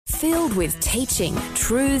Filled with teaching,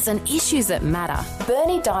 truths and issues that matter.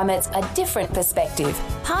 Bernie Diamond's A Different Perspective.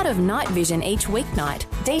 Part of Night Vision each weeknight.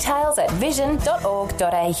 Details at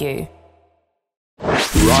vision.org.au.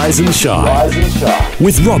 Rise and Shine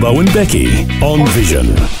with Robbo and Becky on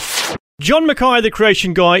Vision. John Mackay, the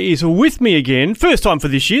Creation Guy, is with me again. First time for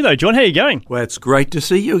this year, though. John, how are you going? Well, it's great to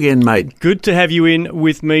see you again, mate. Good to have you in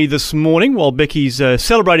with me this morning while Becky's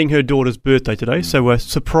celebrating her daughter's birthday today. So we're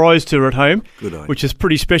surprised her at home, which is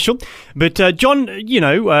pretty special. But, John,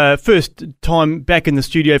 first time back in the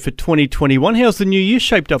studio for 2021. How's the new year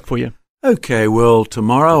shaped up for you? Okay, well,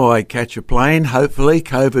 tomorrow I catch a plane, hopefully,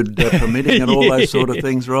 COVID permitting and all those sort of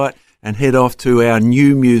things, right? And head off to our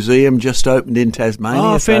new museum just opened in Tasmania.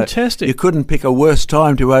 Oh, fantastic. So you couldn't pick a worse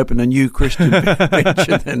time to open a new Christian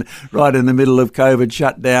venture than right in the middle of COVID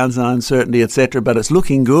shutdowns and uncertainty, etc. But it's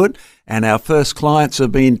looking good, and our first clients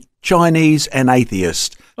have been Chinese and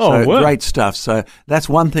atheists. Oh, so wow. Great stuff. So that's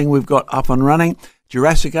one thing we've got up and running.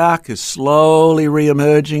 Jurassic Ark is slowly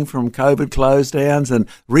re-emerging from COVID close downs, and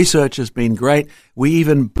research has been great. We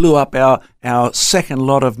even blew up our second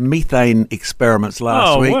lot of methane experiments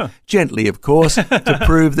last week, wow. Gently, of course, to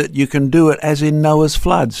prove that you can do it as in Noah's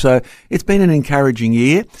flood. So it's been an encouraging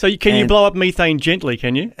year. So can you blow up methane gently,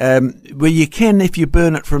 can you? Well, you can if you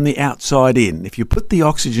burn it from the outside in. If you put the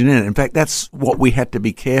oxygen in it, in fact, that's what we had to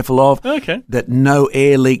be careful of, that no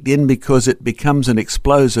air leaked in because it becomes an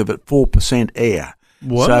explosive at 4% air.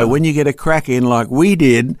 Wow. So when you get a crack in like we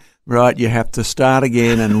did, right, you have to start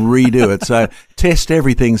again and redo it. So test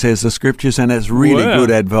everything, says the scriptures, and it's really good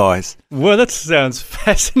advice. Well, that sounds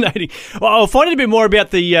fascinating. Well, I'll find out a bit more about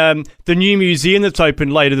the new museum that's open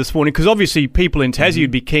later this morning, because obviously people in Tassie would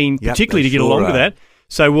be keen, particularly to get along to that.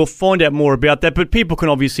 So we'll find out more about that. But people can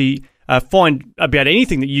obviously find about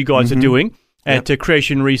anything that you guys are doing at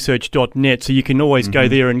creationresearch.net. So you can always go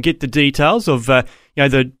there and get the details of the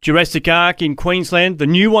Jurassic Ark in Queensland, the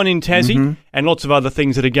new one in Tassie, and lots of other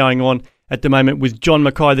things that are going on at the moment with John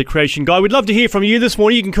Mackay, the Creation Guy. We'd love to hear from you this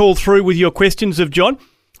morning. You can call through with your questions of John.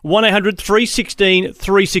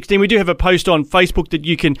 1-800-316-316. We do have a post on Facebook that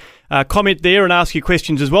you can comment there and ask your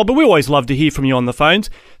questions as well, but we always love to hear from you on the phones.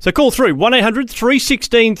 So call through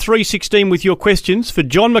 1-800-316-316 with your questions for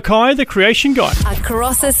John Mackay, the Creation Guy.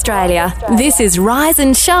 Across Australia, this is Rise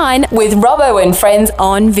and Shine with Robbo and Friends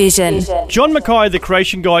on Vision. John Mackay, the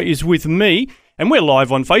Creation Guy, is with me, and we're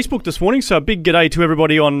live on Facebook this morning, so a big g'day to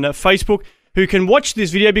everybody on Facebook who can watch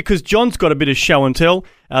this video, because John's got a bit of show and tell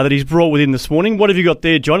that he's brought with him this morning. What have you got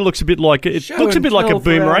there, John? It looks a bit like a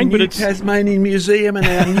boomerang, but it's Tasmanian Museum and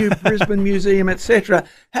our new Brisbane Museum, etc.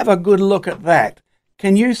 Have a good look at that.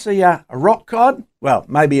 Can you see a rock cod? Well,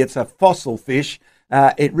 maybe it's a fossil fish.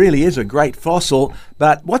 It really is a great fossil,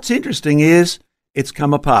 but what's interesting is it's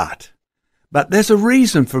come apart. But there's a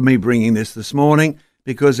reason for me bringing this morning,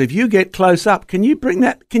 because if you get close up, can you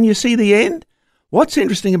see the end? What's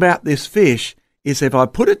interesting about this fish is if I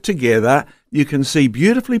put it together, you can see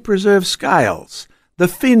beautifully preserved scales. The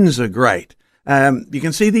fins are great. You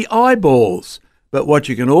can see the eyeballs. But what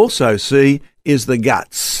you can also see is the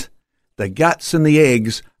guts. The guts and the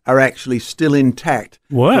eggs are actually still intact.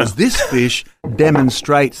 Wow. Because this fish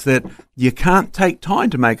demonstrates that you can't take time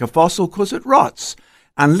to make a fossil because it rots.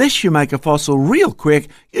 Unless you make a fossil real quick,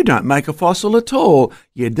 you don't make a fossil at all.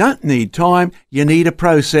 You don't need time, you need a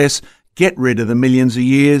process. Get rid of the millions of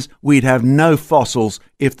years. We'd have no fossils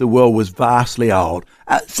if the world was vastly old.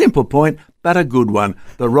 A simple point, but a good one.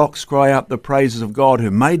 The rocks cry up the praises of God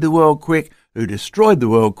who made the world quick, who destroyed the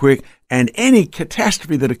world quick, and any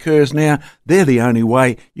catastrophe that occurs now, they're the only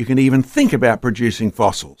way you can even think about producing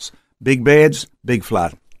fossils. Big beds, big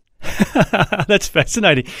flood. That's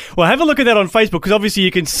fascinating. Well, have a look at that on Facebook, because obviously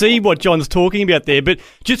you can see what John's talking about there. But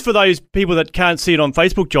just for those people that can't see it on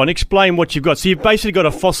Facebook, John, explain what you've got. So you've basically got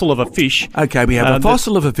a fossil of a fish. Okay, we have a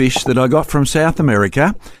fossil of a fish that I got from South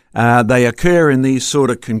America. They occur in these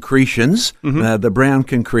sort of concretions, the brown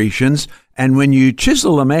concretions, and when you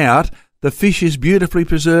chisel them out, the fish is beautifully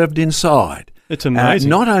preserved inside. It's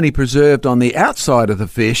amazing. Not only preserved on the outside of the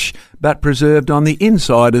fish, but preserved on the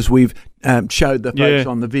inside, as we've showed the folks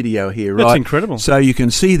on the video here, right? That's incredible. So you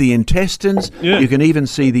can see the intestines, you can even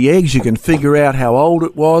see the eggs, you can figure out how old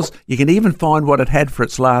it was, you can even find what it had for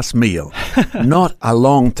its last meal. Not a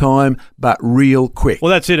long time, but real quick.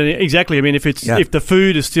 Well, that's it. Exactly. I mean, if the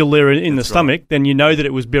food is still there in the stomach, then you know that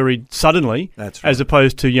it was buried suddenly, as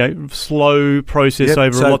opposed to slow process over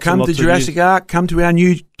lots and lots of years. So come to Jurassic Ark, come to our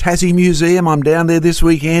new Tassie Museum. I'm down there this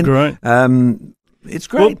weekend. Great. It's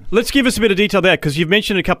great. Well, let's give us a bit of detail there, because you've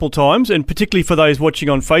mentioned it a couple of times, and particularly for those watching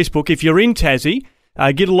on Facebook, if you're in Tassie,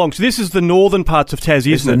 get along. So this is the northern parts of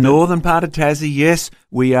Tassie, isn't it? It's the northern part of Tassie, yes.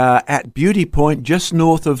 We are at Beauty Point, just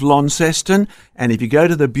north of Launceston. And if you go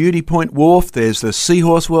to the Beauty Point Wharf, there's the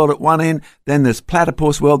Seahorse World at one end, then there's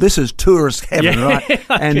Platypus World. This is tourist heaven, right? Okay.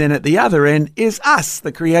 And then at the other end is us,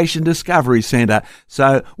 the Creation Discovery Centre.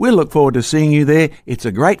 So we'll look forward to seeing you there. It's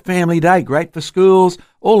a great family day, great for schools,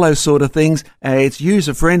 all those sort of things. It's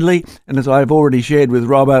user-friendly, and as I've already shared with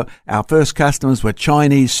Robbo, our first customers were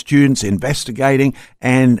Chinese students investigating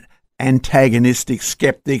and antagonistic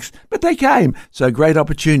skeptics, but they came. So great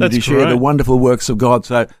opportunity to share the wonderful works of God.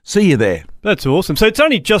 So see you there. That's awesome. So it's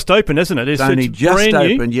only just open, isn't it? It's only just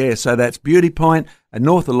open, yeah. So that's Beauty Point,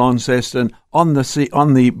 north of Launceston, on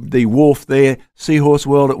the wharf there, Seahorse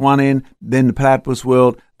World at one end, then the Platypus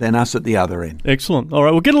World, then us at the other end. Excellent. All right,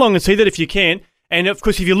 well, get along and see that if you can. And, of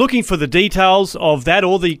course, if you're looking for the details of that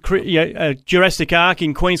or the Jurassic Ark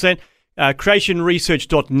in Queensland,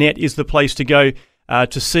 creationresearch.net is the place to go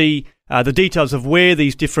to see the details of where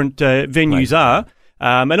these different venues are,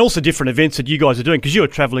 and also different events that you guys are doing, because you're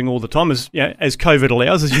travelling all the time as COVID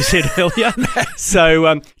allows, as you said earlier.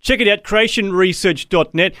 So check it out,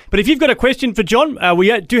 creationresearch.net. But if you've got a question for John,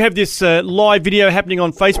 we do have this live video happening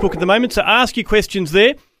on Facebook at the moment, so ask your questions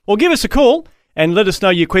there or give us a call and let us know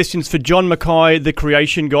your questions for John Mackay, the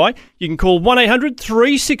Creation Guy. You can call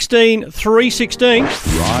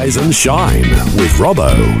 1-800-316-316. Rise and shine with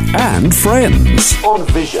Robbo and friends on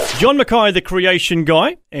Vision. John Mackay, the Creation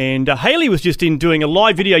Guy, and Hayley was just in doing a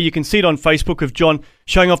live video. You can see it on Facebook of John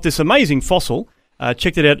showing off this amazing fossil.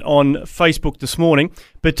 Checked it out on Facebook this morning.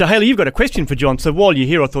 But Hayley, you've got a question for John. So while you're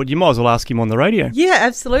here, I thought you might as well ask him on the radio. Yeah,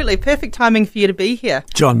 absolutely. Perfect timing for you to be here.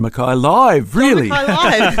 John Mackay live, really. John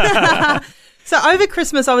Mackay live. So over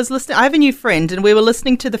Christmas, I have a new friend, and we were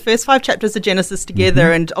listening to the first 5 chapters of Genesis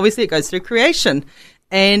together, and obviously it goes through creation.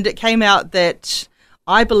 And it came out that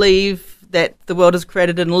I believe that the world is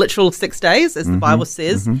created in literal 6 days, as the Bible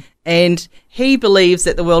says, and he believes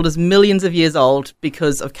that the world is millions of years old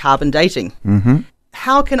because of carbon dating.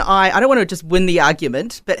 How can I don't want to just win the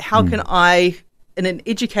argument, but how can I, in an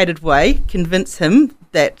educated way, convince him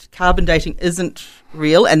that carbon dating isn't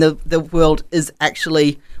real and the world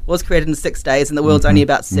was created in 6 days and the world's only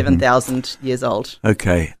about 7,000 years old?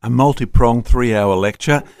 Okay, a multi-pronged 3-hour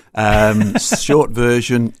lecture. Short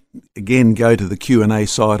version, again, go to the Q&A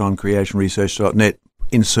site on creationresearch.net,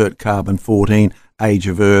 insert carbon-14, age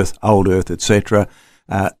of Earth, old Earth, etc.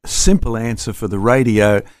 Simple answer for the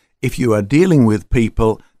radio. If you are dealing with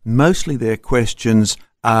people, mostly their questions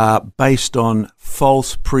are based on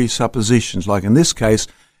false presuppositions, like in this case,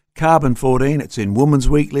 Carbon-14, it's in Woman's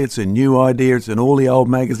Weekly, it's in New Idea, it's in all the old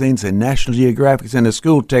magazines, in National Geographic, it's in a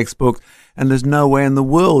school textbook, and there's no way in the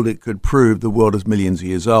world it could prove the world is millions of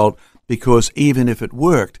years old, because even if it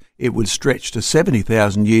worked, it would stretch to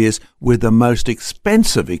 70,000 years with the most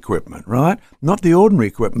expensive equipment, right? Not the ordinary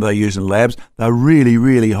equipment they use in labs, they're really,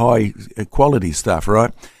 really high quality stuff,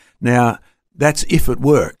 right? Now, that's if it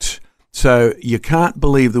worked. So you can't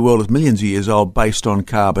believe the world is millions of years old based on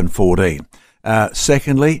carbon-14.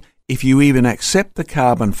 Secondly, if you even accept the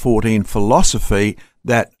carbon-14 philosophy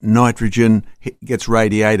that nitrogen gets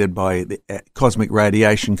radiated by the cosmic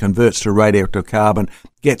radiation, converts to radioactive carbon,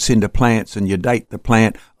 gets into plants, and you date the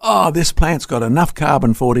plant, this plant's got enough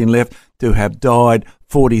carbon-14 left to have died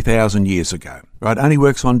 40,000 years ago, right? Only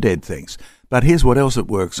works on dead things. But here's what else it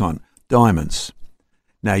works on, diamonds.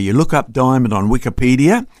 Now, you look up diamond on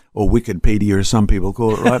Wikipedia, or Wikipedia as some people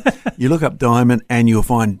call it, right? You look up diamond and you'll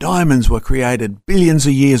find diamonds were created billions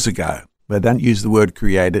of years ago. They don't use the word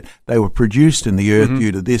created. They were produced in the earth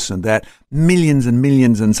due to this and that, millions and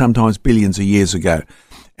millions and sometimes billions of years ago.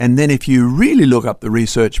 And then if you really look up the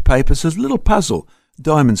research papers, there's a little puzzle.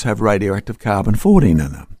 Diamonds have radioactive carbon-14 in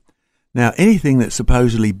them. Now, anything that's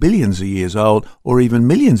supposedly billions of years old or even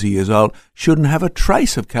millions of years old shouldn't have a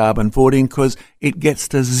trace of carbon-14 because it gets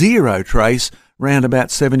to zero trace round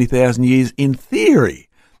about 70,000 years in theory.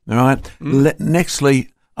 All right. Nextly,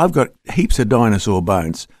 I've got heaps of dinosaur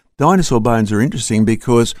bones. Dinosaur bones are interesting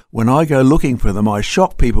because when I go looking for them, I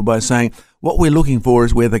shock people by saying what we're looking for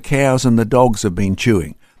is where the cows and the dogs have been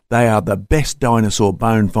chewing. They are the best dinosaur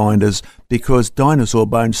bone finders because dinosaur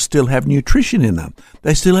bones still have nutrition in them.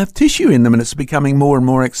 They still have tissue in them, and it's becoming more and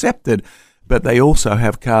more accepted, but they also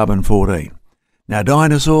have carbon-14. Now,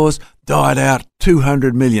 dinosaurs died out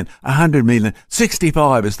 200 million, 100 million,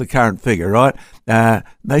 65 is the current figure, right?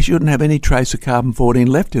 They shouldn't have any trace of carbon-14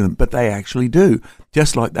 left in them, but they actually do,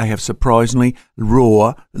 just like they have surprisingly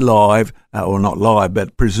raw, live, or not live,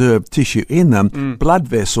 but preserved tissue in them. Blood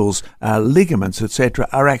vessels, ligaments, etc.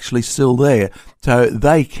 are actually still there, so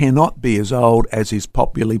they cannot be as old as is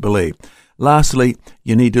popularly believed. Lastly,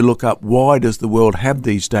 you need to look up why does the world have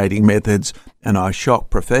these dating methods, and I shock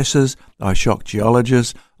professors, I shock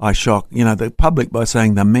geologists, I shock, the public by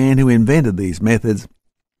saying the man who invented these methods,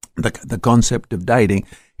 the concept of dating,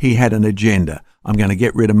 he had an agenda. I'm going to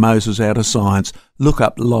get rid of Moses out of science. Look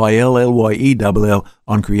up Lyell, Lyell,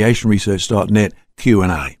 on creationresearch.net,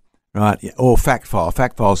 Q&A. Right, or FactFile.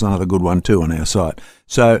 FactFile's another good one too on our site.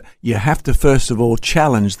 So you have to first of all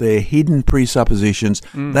challenge their hidden presuppositions.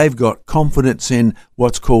 They've got confidence in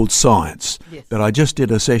what's called science. Yes. But I just did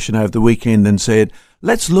a session over the weekend and said,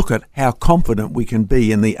 let's look at how confident we can be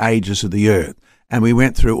in the ages of the earth. And we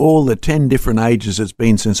went through all the 10 different ages it's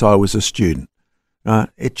been since I was a student. Right?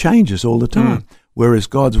 It changes all the time. Whereas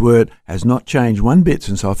God's word has not changed one bit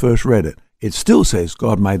since I first read it. It still says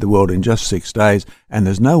God made the world in just 6 days, and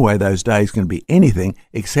there's no way those days can be anything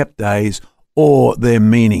except days, or they're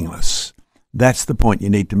meaningless. That's the point you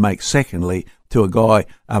need to make, secondly, to a guy,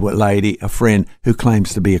 a lady, a friend who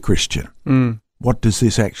claims to be a Christian. What does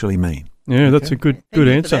this actually mean? Yeah, that's a good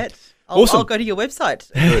answer. Awesome. I'll go to your website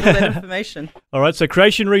and get all that information. All right, so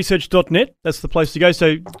creationresearch.net, that's the place to go.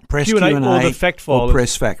 So press Q&A or the fact file. Or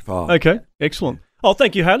press fact file. Okay, excellent. Oh,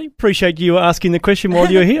 thank you, Hayley. Appreciate you asking the question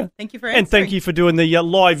while you're here. Thank you for answering. And thank you for doing the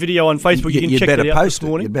live video on Facebook. You can check that out this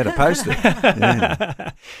morning. You better post it.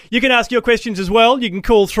 Yeah. You can ask your questions as well. You can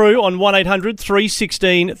call through on 1-800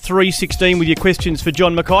 316 316 with your questions for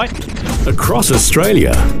John Mackay. Across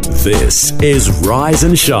Australia, this is Rise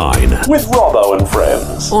and Shine with Robbo and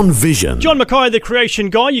Friends on Vision. John Mackay, the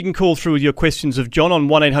creation guy. You can call through with your questions of John on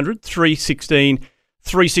 1-800 316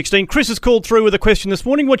 316. Chris has called through with a question this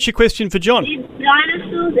morning. What's your question for John? Did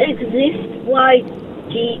dinosaurs exist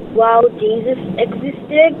while Jesus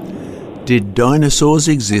existed? Did dinosaurs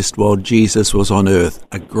exist while Jesus was on Earth?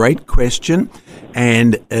 A great question.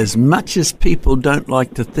 And as much as people don't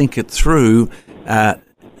like to think it through,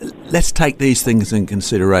 let's take these things in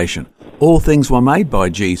consideration. All things were made by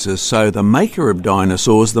Jesus, so the maker of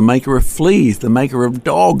dinosaurs, the maker of fleas, the maker of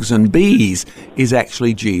dogs and bees is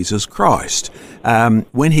actually Jesus Christ.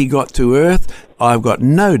 When he got to Earth, I've got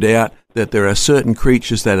no doubt that there are certain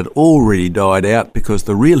creatures that had already died out, because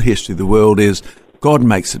the real history of the world is God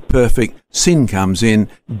makes it perfect, sin comes in,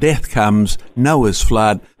 death comes, Noah's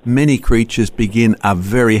flood, many creatures begin a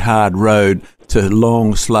very hard road to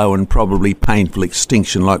long, slow and probably painful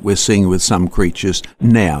extinction like we're seeing with some creatures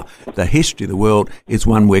now. The history of the world is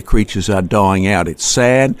one where creatures are dying out. It's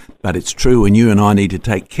sad, but it's true, and you and I need to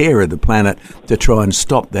take care of the planet to try and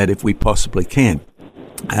stop that if we possibly can.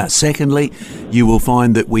 Secondly, you will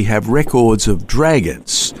find that we have records of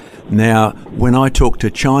dragons. Now, when I talk to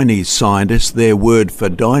Chinese scientists, their word for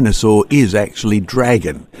dinosaur is actually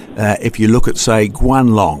dragon. If you look at, say,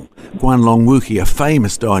 Guanlong Wuki, a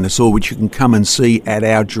famous dinosaur which you can come and see at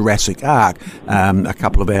our Jurassic Ark a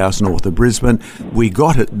couple of hours north of Brisbane, we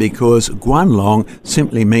got it because Guanlong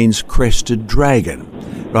simply means crested dragon.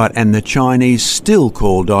 Right, and the Chinese still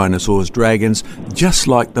call dinosaurs dragons, just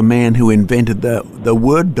like the man who invented the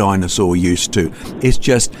word dinosaur used to. It's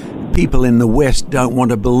just people in the West don't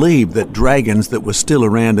want to believe that dragons that were still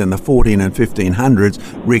around in the 14 and 1500s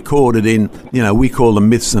recorded in, we call them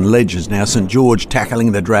myths and legends now, St. George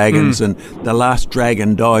tackling the dragons, and the last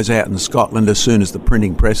dragon dies out in Scotland as soon as the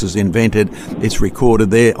printing press is invented. It's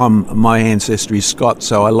recorded there. My ancestry is Scot,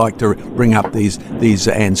 so I like to bring up these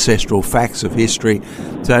ancestral facts of history.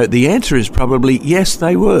 So the answer is probably yes,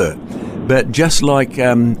 they were. But just like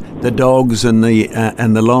the dogs and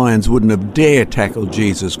the lions wouldn't have dared tackle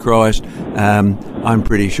Jesus Christ, I'm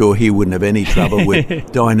pretty sure he wouldn't have any trouble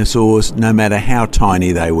with dinosaurs, no matter how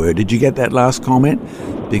tiny they were. Did you get that last comment?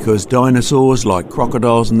 Because dinosaurs, like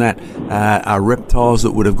crocodiles and that, are reptiles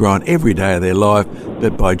that would have grown every day of their life,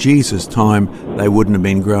 but by Jesus' time, they wouldn't have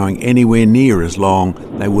been growing anywhere near as long.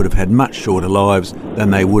 They would have had much shorter lives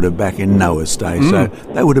than they would have back in Noah's day. So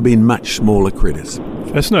they would have been much smaller critters.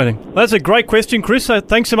 Fascinating. Well, that's a great question, Chris.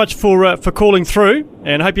 Thanks so much for calling through,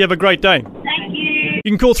 and I hope you have a great day. Thank you.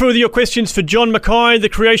 You can call through with your questions for John Mackay, the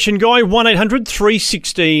creation guy, 1-800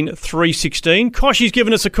 316 316. Koshi's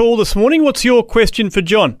given us a call this morning. What's your question for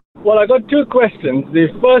John? Well, I got two questions. The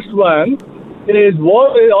first one is it's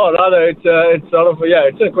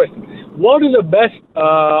a question. What is the best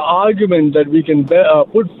argument that we can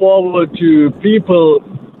put forward to people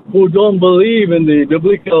who don't believe in the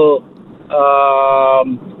biblical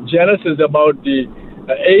Genesis about the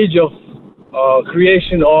age of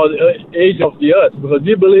creation or the age of the earth? Because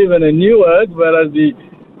we believe in a new earth, whereas the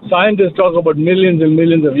scientists talk about millions and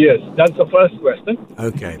millions of years. That's the first question.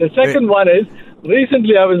 Okay. The second one is,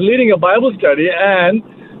 recently I was leading a Bible study, and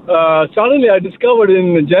suddenly I discovered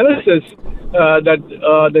in Genesis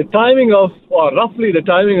the timing of, or roughly the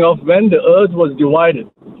timing of when the earth was divided.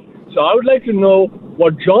 So I would like to know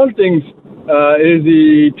what John thinks is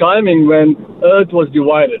the timing when earth was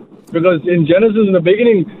divided. Because in Genesis, in the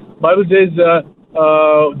beginning, Bible says the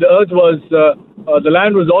earth was, the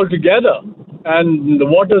land was all together, and the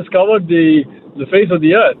waters covered the face of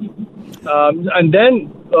the earth. And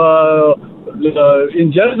then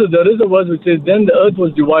in Genesis, there is a verse which says, then the earth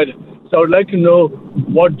was divided. So I would like to know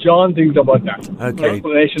what John thinks about that. Okay.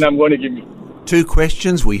 Explanation I'm going to give you. 2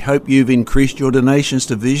 questions. We hope you've increased your donations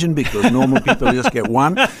to Vision, because normal people just get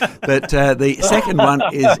one. But the second one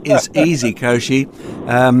is easy, Koshi.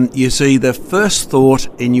 You see, the first thought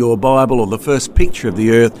in your Bible, or the first picture of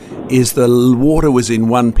the earth, is the water was in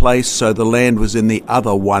one place, so the land was in the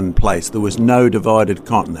other one place. There was no divided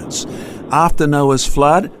continents. After Noah's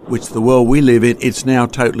flood, which the world we live in, it's now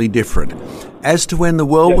totally different. As to when the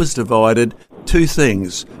world was divided, 2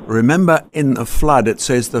 things. Remember, in the flood, it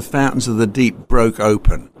says the fountains of the deep broke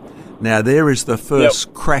open. Now, there is the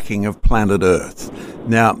first cracking of planet Earth.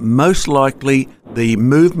 Now, most likely, the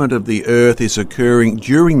movement of the Earth is occurring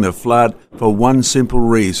during the flood for one simple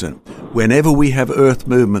reason. Whenever we have Earth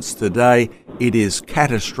movements today, it is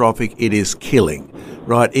catastrophic, it is killing.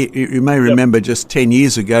 Right? You may remember just 10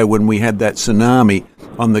 years ago when we had that tsunami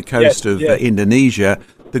on the coast of Indonesia,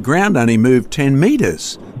 the ground only moved 10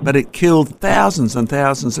 metres, but it killed thousands and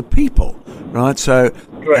thousands of people, right? So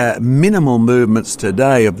minimal movements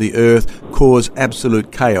today of the Earth cause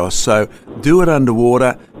absolute chaos. So do it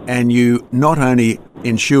underwater, and you not only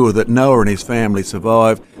ensure that Noah and his family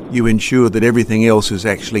survive, you ensure that everything else is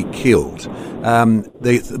actually killed.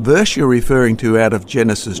 The verse you're referring to out of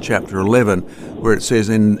Genesis chapter 11, where it says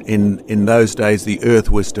in those days the earth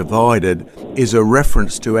was divided, is a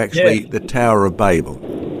reference to actually the Tower of Babel.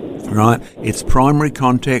 Right? Its primary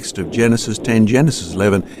context of Genesis 10, Genesis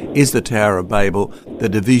 11 is the Tower of Babel, the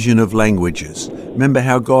division of languages. Remember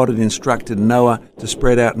how God had instructed Noah to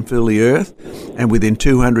spread out and fill the earth? And within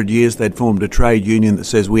 200 years they'd formed a trade union that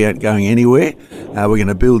says we ain't going anywhere. We're going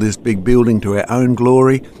to build this big building to our own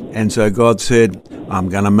glory. And so God said, I'm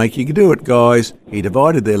going to make you do it, guys. He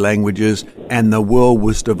divided their languages and the world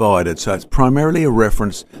was divided. So it's primarily a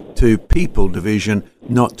reference to people division,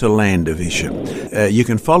 not to land division. You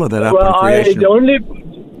can follow that up on creation. The only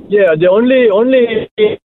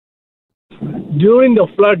during the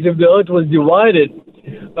floods, if the earth was divided,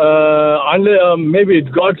 maybe it's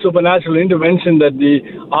God's supernatural intervention that the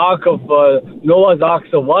ark of Noah's Ark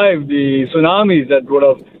survived the tsunamis that would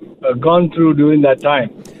have gone through during that time.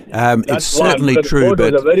 It's certainly true,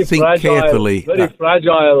 but think carefully. Very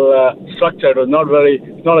fragile structure. It was not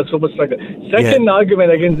a superstructure. Second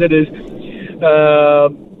argument against it is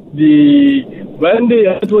when the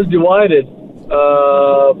earth was divided.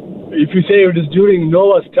 If you say it is during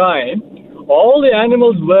Noah's time, all the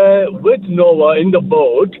animals were with Noah in the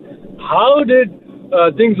boat. How did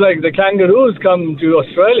things like the kangaroos come to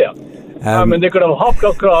Australia? They could have hopped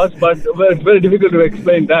across, but it's very difficult to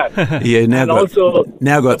explain that.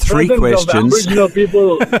 Now got 3 questions.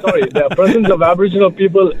 The presence of Aboriginal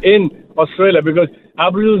people in Australia, because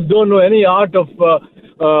Aboriginals don't know any art of,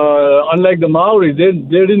 unlike the Maoris, they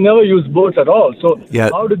never use boats at all. So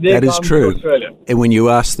how did they come to Australia? And when you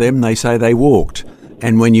ask them, they say they walked.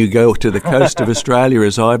 And when you go to the coast of Australia,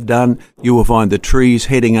 as I've done, you will find the trees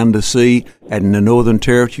heading undersea. And in the Northern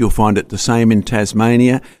Territory, you'll find it the same in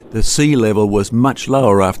Tasmania. The sea level was much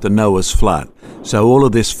lower after Noah's flood. So all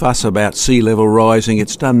of this fuss about sea level rising,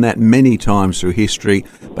 it's done that many times through history.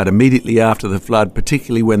 But immediately after the flood,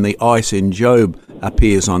 particularly when the ice in Job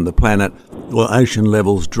appears on the planet, ocean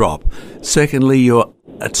levels drop. Secondly, your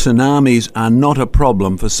tsunamis are not a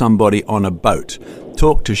problem for somebody on a boat.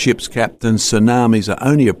 Talk to ship's captains. Tsunamis are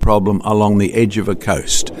only a problem along the edge of a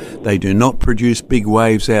coast. They do not produce big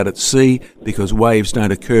waves out at sea because waves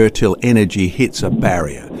don't occur till energy hits a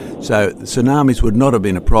barrier. So tsunamis would not have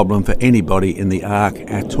been a problem for anybody in the Ark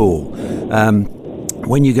at all.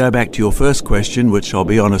 When you go back to your first question, which I'll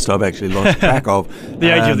be honest, I've actually lost track of. The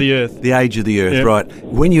age of the earth. The age of the earth, right.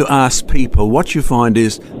 When you ask people, what you find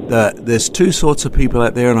is that there's 2 sorts of people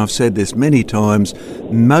out there, and I've said this many times.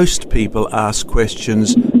 Most people ask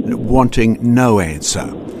questions wanting no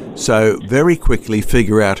answer. So very quickly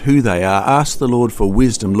figure out who they are. Ask the Lord for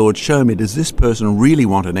wisdom. Lord, show me, does this person really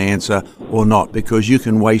want an answer or not? Because you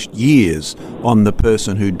can waste years on the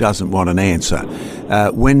person who doesn't want an answer.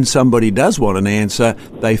 When somebody does want an answer,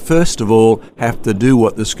 they first of all have to do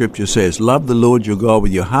what the Scripture says. Love the Lord your God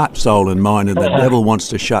with your heart, soul and mind, and the devil wants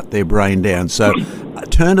to shut their brain down. So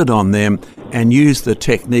turn it on them and use the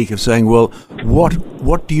technique of saying, well,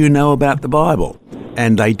 what do you know about the Bible?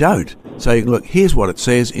 And they don't. say, look, here's what it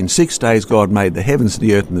says. In 6 days God made the heavens,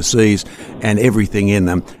 the earth and the seas and everything in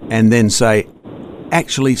them. And then say,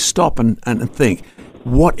 actually stop and think.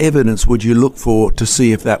 What evidence would you look for to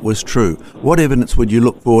see if that was true? What evidence would you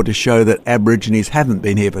look for to show that Aborigines haven't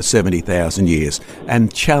been here for 70,000 years?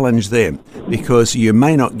 And challenge them, because you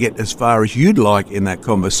may not get as far as you'd like in that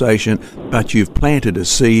conversation, but you've planted a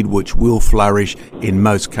seed which will flourish in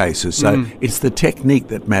most cases. So it's the technique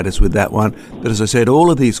that matters with that one. But as I said, all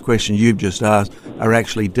of these questions you've just asked are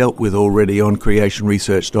actually dealt with already on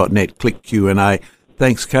creationresearch.net. Click Q&A.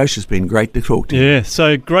 Thanks, Kosh. It's been great to talk to you. Yeah,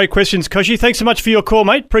 so great questions, Koshi. Thanks so much for your call,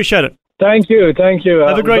 mate. Appreciate it. Thank you.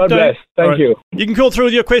 Have a great God day. Bless. Thank you. You can call through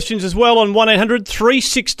with your questions as well on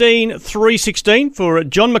 1-800-316-316 for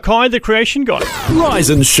John Mackay, the Creation Guy. Rise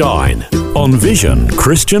and shine on Vision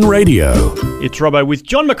Christian Radio. It's Robbo with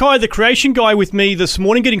John Mackay, the Creation Guy, with me this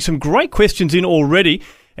morning, getting some great questions in already.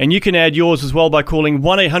 And you can add yours as well by calling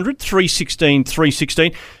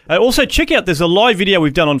 1-800-316-316. Also, check out, there's a live video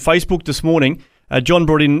we've done on Facebook this morning. John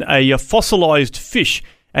brought in a fossilised fish,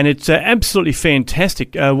 and it's absolutely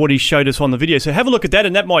fantastic what he showed us on the video. So have a look at that,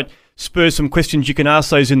 and that might spur some questions. You can ask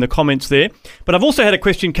those in the comments there. But I've also had a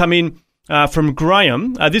question come in from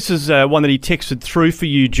Graham. This is one that he texted through for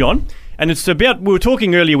you, John. And it's about, we were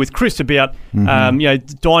talking earlier with Chris about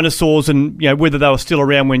dinosaurs and whether they were still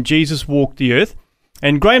around when Jesus walked the earth.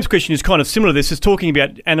 And Graham's question is kind of similar to this. It's talking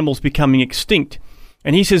about animals becoming extinct.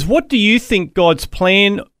 And he says, what do you think God's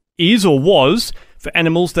plan is or was for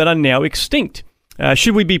animals that are now extinct?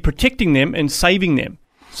 Should we be protecting them and saving them?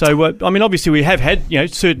 So, obviously we have had,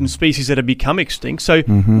 certain species that have become extinct. So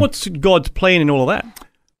what's God's plan in all of that?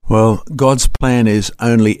 Well, God's plan is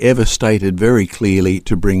only ever stated very clearly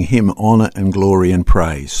to bring him honour and glory and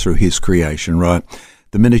praise through his creation, right?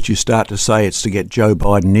 The minute you start to say it's to get Joe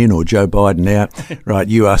Biden in or Joe Biden out, right,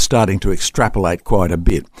 you are starting to extrapolate quite a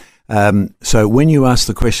bit. So when you ask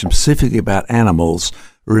the question specifically about animals,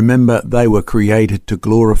 remember they were created to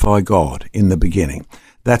glorify God in the beginning.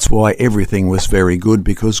 That's why everything was very good,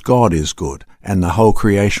 because God is good and the whole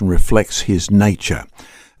creation reflects his nature.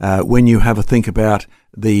 When you have a think about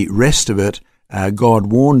the rest of it,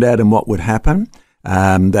 God warned Adam what would happen,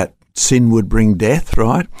 that sin would bring death,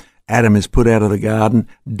 right? Adam is put out of the garden,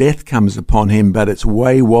 death comes upon him, but it's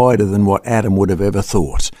way wider than what Adam would have ever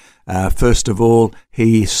thought. First of all,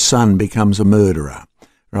 his son becomes a murderer,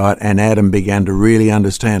 right? And Adam began to really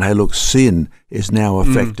understand, hey, look, sin is now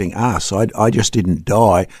affecting us. I just didn't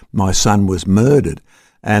die, my son was murdered.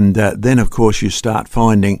 And then, of course, you start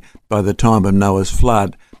finding, by the time of Noah's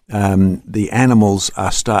flood, the animals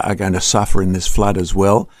are going to suffer in this flood as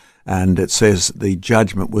well. And it says the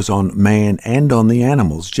judgment was on man and on the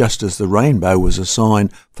animals, just as the rainbow was a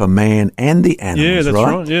sign for man and the animals, yeah, that's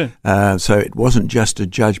right? Yeah. So it wasn't just a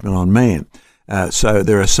judgment on man. So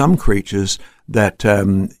there are some creatures that,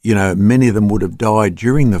 many of them would have died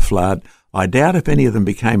during the flood. I doubt if any of them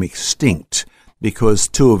became extinct, because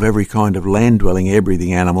two of every kind of land-dwelling,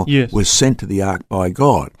 everything animal was sent to the ark by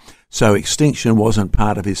God. So extinction wasn't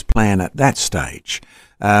part of his plan at that stage.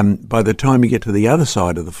 By the time you get to the other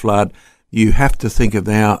side of the flood, you have to think of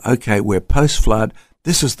now, okay, we're post-flood.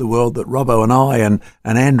 This is the world that Robbo and I and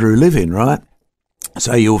Andrew live in, right?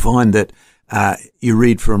 So you'll find that you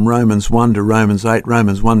read from Romans 1 to Romans 8.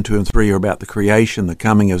 Romans 1, 2 and 3 are about the creation, the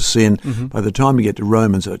coming of sin. By the time you get to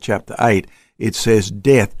Romans chapter 8, it says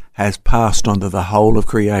death has passed onto the whole of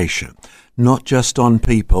creation, not just on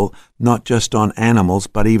people, not just on animals,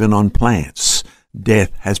 but even on plants.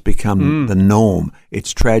 Death has become the norm.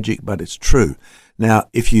 It's tragic, but it's true. Now,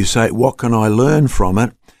 if you say, what can I learn from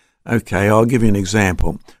it? Okay, I'll give you an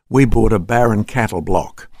example. We bought a barren cattle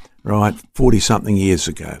block, right, 40-something years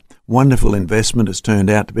ago. Wonderful investment. It's turned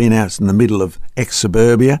out to be. Now it's in the middle of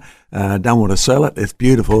ex-suburbia. Don't want to sell it. It's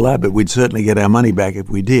beautiful though, but we'd certainly get our money back if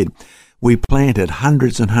we did. We planted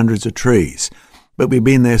hundreds and hundreds of trees, but we've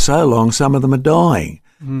been there so long, some of them are dying.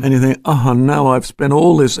 And you think, oh no, I've spent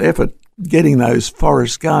all this effort getting those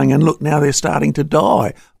forests going, and look, now they're starting to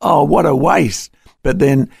die. Oh, what a waste. But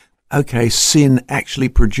then, okay, sin actually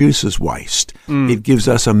produces waste. It gives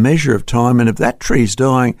us a measure of time, and if that tree's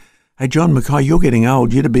dying, hey, John Mackay, you're getting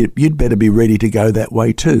old, you'd better be ready to go that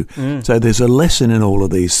way too. So there's a lesson in all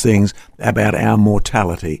of these things about our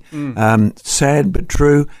mortality. Sad but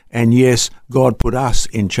true, and yes, God put us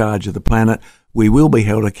in charge of the planet. We will be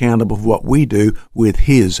held accountable for what we do with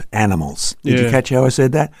his animals. Did you catch how I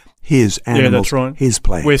said that? His animals, that's right. His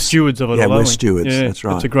plans. We're stewards of it all, we're stewards, that's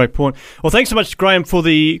right. That's a great point. Well, thanks so much, Graham, for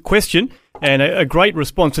the question and a great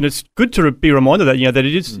response. And it's good to be reminded that, that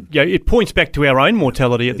it is, it points back to our own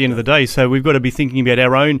mortality at the end of the day. So we've got to be thinking about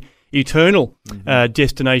our own eternal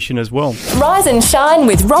destination as well. Rise and shine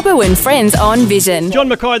with Robbo and friends on Vision. John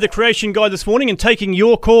Mackay, the creation guy this morning, and taking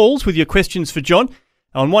your calls with your questions for John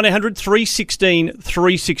on 1-800 316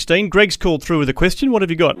 316. Greg's called through with a question. What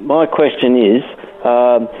have you got? My question is,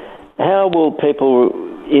 how will people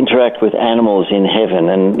interact with animals in heaven?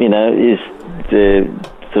 And, is there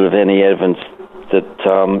sort of any evidence that,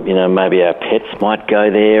 maybe our pets might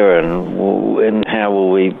go there, and how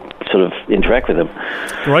will we sort of interact with them?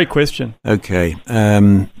 Great question. Okay.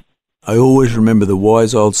 I always remember the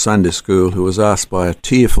wise old Sunday school who was asked by a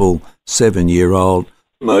tearful 7-year-old,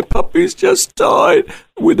 "My puppy's just died.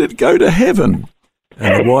 Would it go to heaven?"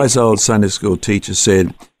 And the wise old Sunday school teacher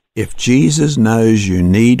said, "If Jesus knows you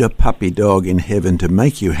need a puppy dog in heaven to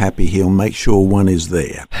make you happy, he'll make sure one is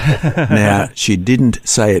there." Now, she didn't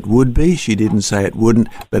say it would be, she didn't say it wouldn't,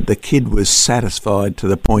 but the kid was satisfied to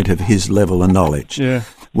the point of his level of knowledge. Yeah.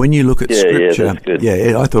 When you look at Scripture, that's good.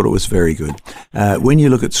 I thought it was very good. When you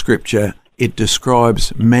look at Scripture, it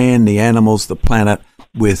describes man, the animals, the planet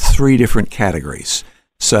with 3 different categories.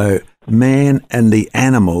 So man and the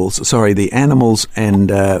animals and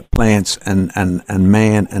plants and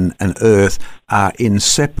man and earth are in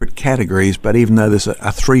separate categories, but even though there's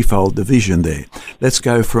a threefold division there. Let's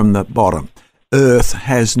go from the bottom. Earth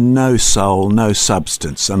has no soul, no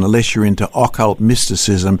substance, and unless you're into occult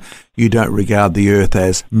mysticism, you don't regard the earth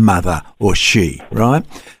as mother or she, right?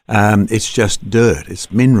 It's just dirt, it's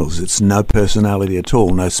minerals, it's no personality at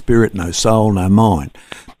all, no spirit, no soul, no mind.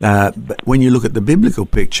 But when you look at the biblical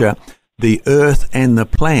picture, the earth and the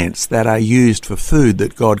plants that are used for food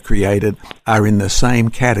that God created are in the same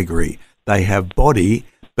category. They have body,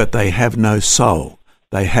 but they have no soul.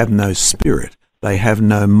 They have no spirit. They have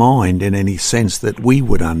no mind in any sense that we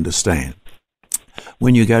would understand.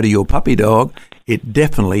 When you go to your puppy dog, it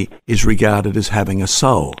definitely is regarded as having a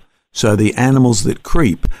soul. So the animals that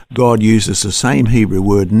creep, God uses the same Hebrew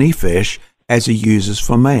word nephesh as he uses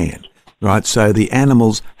for man. Right, so the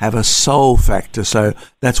animals have a soul factor, so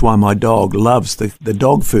that's why my dog loves the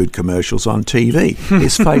dog food commercials on TV.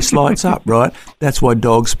 His face lights up, right? That's why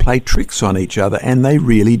dogs play tricks on each other, and they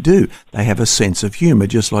really do. They have a sense of humour,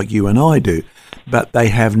 just like you and I do, but they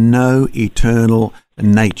have no eternal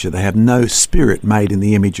nature. They have no spirit made in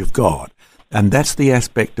the image of God, and that's the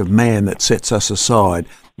aspect of man that sets us aside.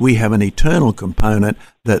 We have an eternal component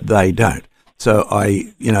that they don't. So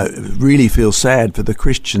I, really feel sad for the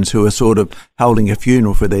Christians who are sort of holding a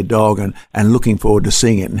funeral for their dog and looking forward to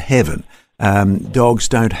seeing it in heaven. Dogs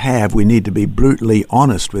don't have, we need to be brutally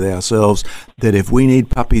honest with ourselves that if we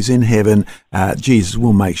need puppies in heaven, Jesus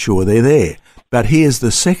will make sure they're there. But here's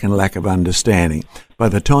the second lack of understanding. By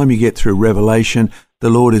the time you get through Revelation,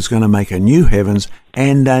 the Lord is going to make a new heavens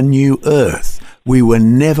and a new earth. We were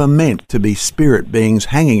never meant to be spirit beings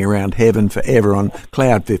hanging around heaven forever on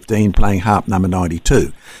Cloud 15 playing harp number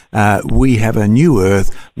 92. We have a new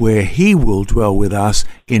earth where he will dwell with us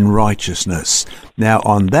in righteousness. Now,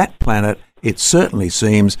 on that planet, it certainly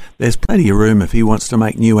seems there's plenty of room if he wants to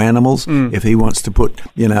make new animals, if he wants to put,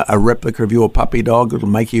 a replica of your puppy dog that'll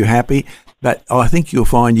make you happy. But I think you'll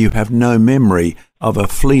find you have no memory of a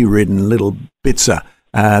flea-ridden little bitzer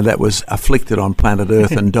that was afflicted on planet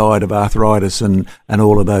Earth and died of arthritis and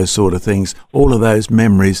all of those sort of things. All of those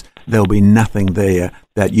memories, there'll be nothing there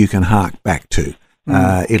that you can hark back to.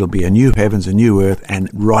 It'll be a new heavens, a new earth, and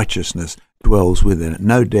righteousness dwells within it.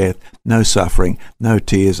 No death, no suffering, no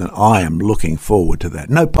tears, and I am looking forward to that.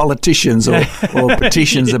 No politicians or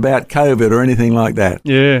petitions about COVID or anything like that.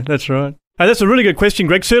 Yeah, that's right. That's a really good question,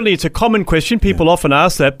 Greg. Certainly it's a common question. People often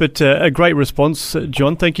ask that, but a great response,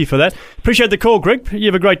 John. Thank you for that. Appreciate the call, Greg. You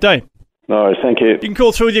have a great day. No, thank you. You can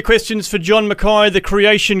call through with your questions for John Mackay, the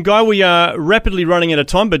creation guy. We are rapidly running out of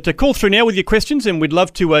time, but call through now with your questions and we'd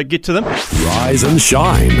love to get to them. Rise and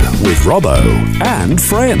shine with Robbo and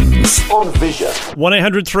friends on Vision.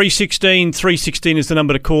 1-800 316 316 is the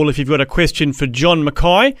number to call if you've got a question for John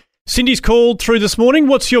Mackay. Cindy's called through this morning.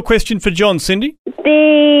 What's your question for John, Cindy?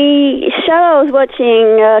 The show I was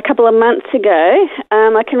watching a couple of months ago,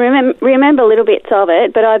 I can remember little bits of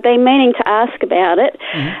it, but I've been meaning to ask about it.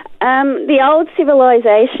 The old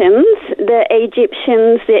civilizations, the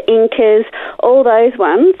Egyptians, the Incas, all those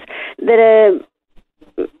ones that are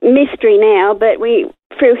mystery now, but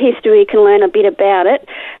through history we can learn a bit about it.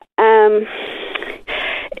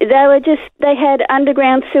 They had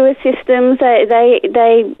underground sewer systems. They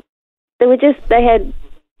had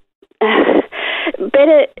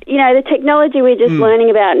better, the technology we're just learning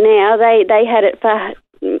about now, they had it for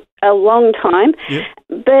a long time. Yep.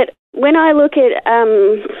 But when I look at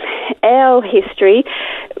our history,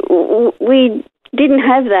 we didn't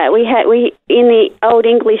have that. We in the old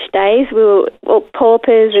English days, we were all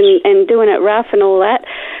paupers and doing it rough and all that.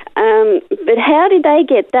 But how did they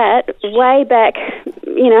get that way back,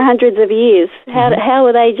 hundreds of years? How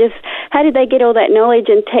did they get all that knowledge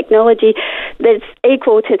and technology that's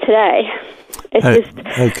equal to today?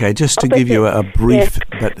 Just to give you a brief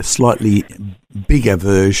but a slightly bigger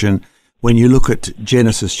version, when you look at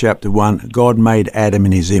Genesis chapter 1, God made Adam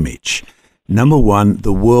in his image. Number one,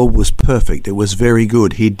 the world was perfect. It was very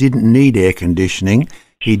good. He didn't need air conditioning.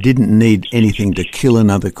 He didn't need anything to kill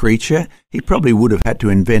another creature. He probably would have had to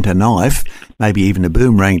invent a knife, maybe even a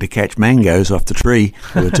boomerang to catch mangoes off the tree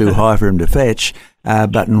that were too high for him to fetch.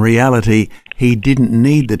 But in reality, he didn't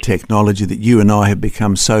need the technology that you and I have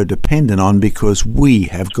become so dependent on because we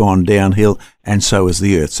have gone downhill and so has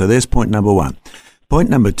the earth. So there's point number one. Point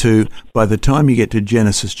number two, by the time you get to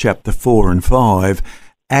Genesis chapter 4 and 5,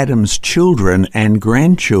 Adam's children and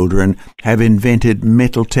grandchildren have invented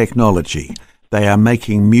metal technology. They are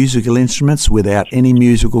making musical instruments without any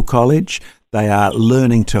musical college. They are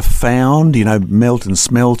learning to found, melt and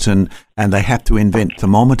smelt, and they have to invent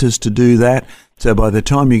thermometers to do that. So by the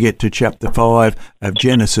time you get to chapter 5 of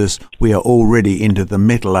Genesis, we are already into the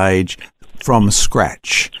metal age from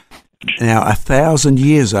scratch. Now, 1,000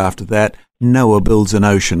 years after that, Noah builds an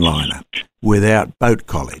ocean liner without boat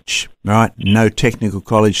college, right? No technical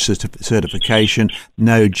college certification,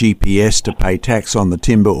 no GPS to pay tax on the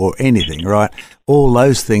timber or anything, right? All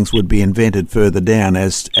those things would be invented further down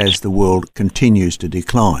as the world continues to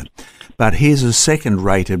decline. But here's a second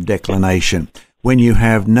rate of declination. When you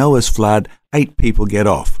have Noah's flood, 8 people get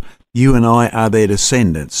off. You and I are their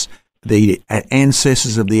descendants. The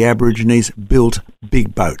ancestors of the Aborigines built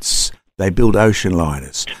big boats. They build ocean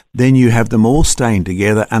liners. Then you have them all staying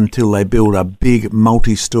together until they build a big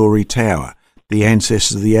multi-story tower. The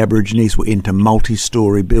ancestors of the Aborigines were into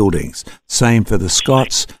multi-story buildings. Same for the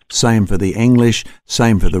Scots, same for the English,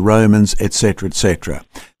 same for the Romans, etc., etc.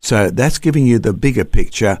 So that's giving you the bigger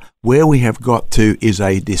picture. Where we have got to is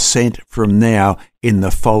a descent from now in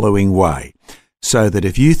the following way. So that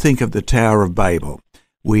if you think of the Tower of Babel,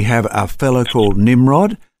 we have a fellow called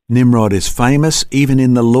Nimrod. Nimrod is famous. Even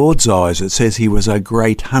in the Lord's eyes, it says he was a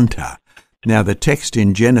great hunter. Now, the text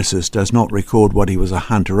in Genesis does not record what he was a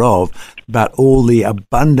hunter of, but all the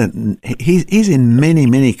abundant... He's in many,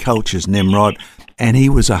 many cultures, Nimrod, and he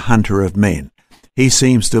was a hunter of men. He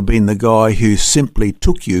seems to have been the guy who simply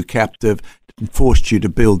took you captive and forced you to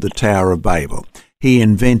build the Tower of Babel. He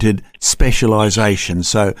invented specialisation,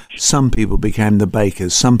 so some people became the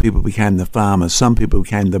bakers, some people became the farmers, some people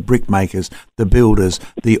became the brickmakers, the builders,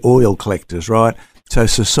 the oil collectors, right? So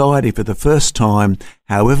society, for the first time,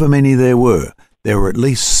 however many there were at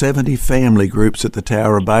least 70 family groups at the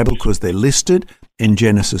Tower of Babel because they're listed in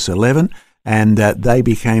Genesis 11, and they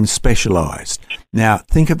became specialised. Now,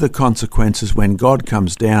 think of the consequences when God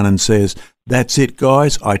comes down and says, that's it,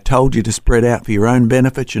 guys, I told you to spread out for your own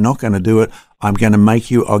benefit, you're not going to do it, I'm going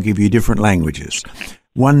to I'll give you different languages.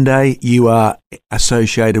 One day you are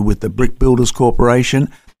associated with the Brick Builders Corporation,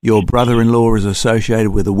 your brother-in-law is associated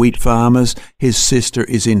with the wheat farmers, his sister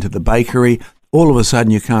is into the bakery, all of a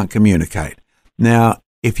sudden you can't communicate. Now,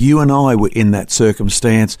 if you and I were in that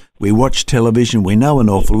circumstance, we watch television, we know an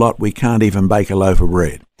awful lot, we can't even bake a loaf of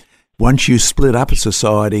bread. Once you split up a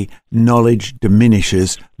society, knowledge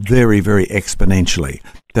diminishes very, very exponentially.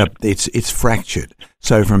 It's fractured.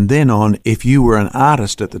 So from then on, if you were an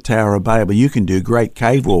artist at the Tower of Babel, you can do great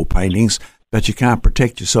cave wall paintings, but you can't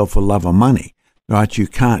protect yourself for love or money, right? You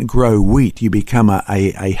can't grow wheat. You become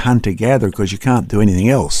a hunter-gatherer because you can't do anything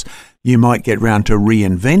else. You might get round to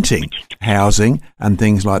reinventing housing and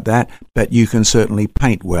things like that, but you can certainly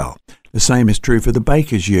paint well. The same is true for the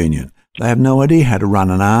Bakers Union. They have no idea how to run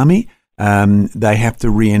an army. They have to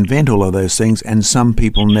reinvent all of those things, and some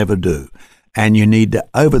people never do. And you need to,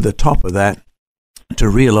 over the top of that, to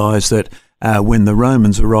realise that when the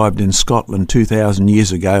Romans arrived in Scotland 2,000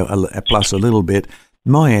 years ago, plus a little bit,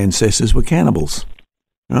 my ancestors were cannibals,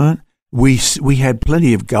 right? We had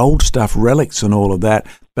plenty of gold stuff, relics and all of that,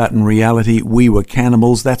 but in reality we were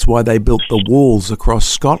cannibals. That's why they built the walls across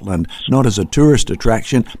Scotland, not as a tourist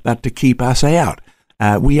attraction, but to keep us out.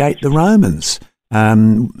 We ate the Romans.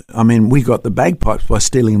 We got the bagpipes by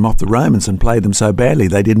stealing them off the Romans and played them so badly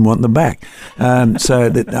they didn't want them back.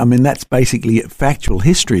 That's basically factual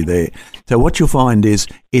history there. So what you'll find is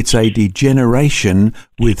it's a degeneration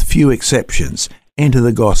with few exceptions. Enter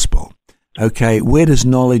the gospel. Okay, where does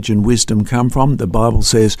knowledge and wisdom come from? The Bible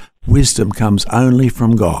says wisdom comes only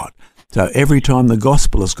from God. So every time the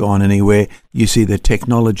gospel has gone anywhere, you see the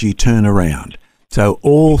technology turn around. So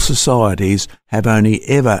all societies have only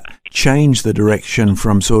ever changed the direction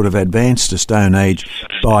from sort of advanced to Stone Age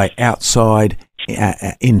by outside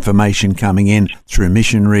information coming in through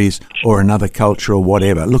missionaries or another culture or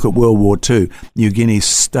whatever. Look at World War II. New Guinea's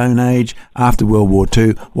Stone Age. After World War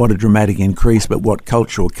II, what a dramatic increase, but what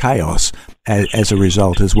cultural chaos as a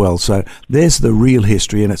result as well. So there's the real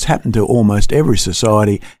history, and it's happened to almost every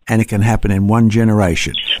society, and it can happen in one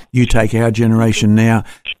generation. You take our generation now,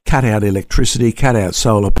 cut out electricity, cut out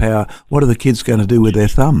solar power. What are the kids going to do with their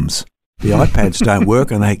thumbs? The iPads don't work,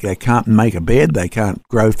 and they can't make a bed, they can't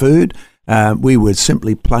grow food. We would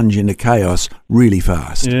simply plunge into chaos really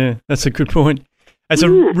fast. Yeah, that's a good point. That's a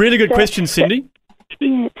really good question, Cindy.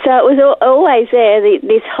 Yeah. So it was always there,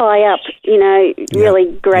 this high up,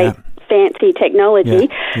 really great, fancy technology,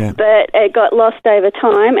 but it got lost over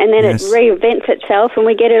time, and then it reinvents itself, and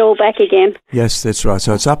we get it all back again. Yes, that's right.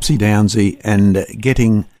 So it's upsy-downsy and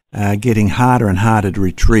getting harder and harder to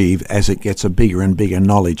retrieve as it gets a bigger and bigger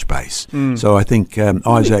knowledge base. So I think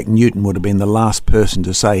Isaac Newton would have been the last person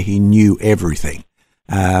to say he knew everything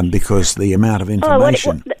because the amount of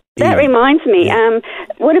information... That reminds me,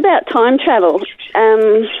 what about time travel?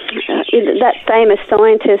 That famous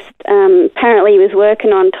scientist, apparently he was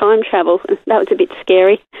working on time travel. That was a bit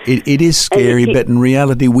scary. It is scary, but in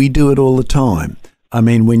reality we do it all the time. I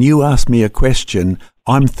mean, when you ask me a question,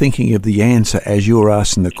 I'm thinking of the answer as you're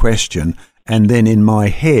asking the question, and then in my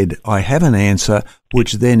head I have an answer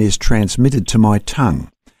which then is transmitted to my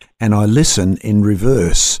tongue, and I listen in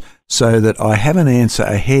reverse so that I have an answer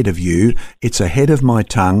ahead of you. It's ahead of my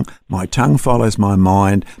tongue follows my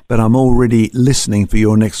mind, but I'm already listening for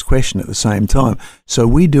your next question at the same time. So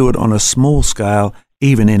we do it on a small scale,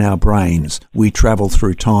 even in our brains. We travel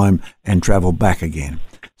through time and travel back again.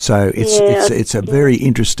 So it's a very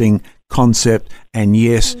interesting concept, and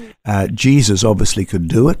yes, Jesus obviously could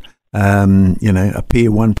do it. Appear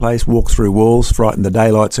one place, walk through walls, frighten the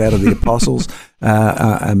daylights out of the apostles,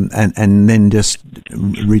 and then just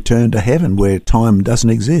return to heaven where time doesn't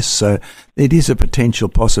exist. So it is a potential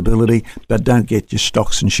possibility, but don't get your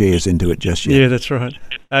stocks and shares into it just yet. Yeah, that's right.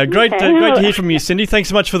 Great to hear from you, Cindy. Thanks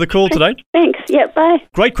so much for the call today. Thanks. Yep, bye.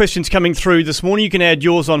 Great questions coming through this morning. You can add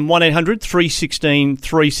yours on 1800 316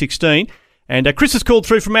 316. And Chris has called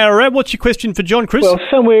through from Ararat. What's your question for John, Chris? Well,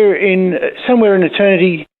 somewhere in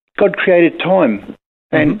eternity, God created time,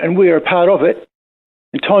 and we are a part of it.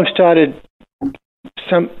 And time started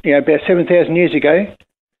about 7,000 years ago,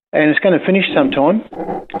 and it's going to finish sometime.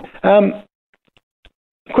 The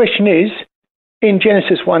question is, in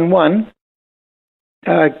Genesis 1:1,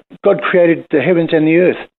 God created the heavens and the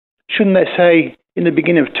earth. Shouldn't that say, in the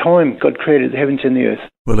beginning of time, God created the heavens and the earth?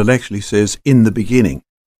 Well, it actually says, in the beginning,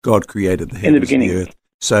 God created the heavens and the earth.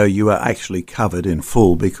 So you are actually covered in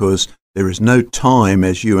full, because there is no time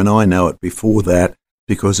as you and I know it before that,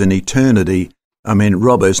 because in eternity, I mean,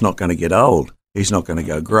 Robbo's not going to get old. He's not going to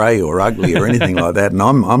go grey or ugly or anything like that. And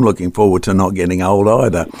I'm looking forward to not getting old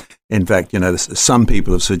either. In fact, some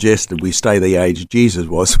people have suggested we stay the age Jesus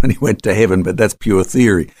was when he went to heaven, but that's pure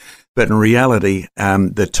theory. But in reality,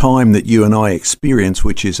 the time that you and I experience,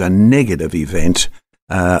 which is a negative event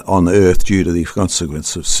on earth due to the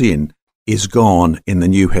consequence of sin, is gone in the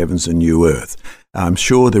new heavens and new earth. I'm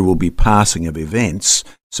sure there will be passing of events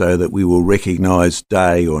so that we will recognise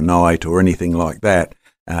day or night or anything like that.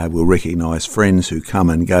 We'll recognise friends who come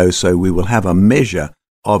and go, so we will have a measure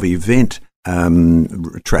of event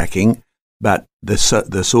tracking, but the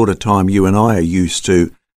sort of time you and I are used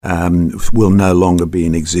to will no longer be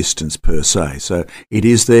in existence per se. So it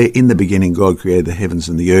is there. In the beginning, God created the heavens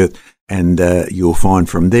and the earth, and you'll find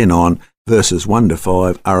from then on, verses 1 to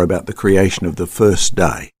 5 are about the creation of the first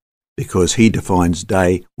day, because he defines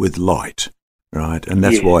day with light, right? And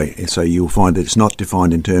that's why, so you'll find that it's not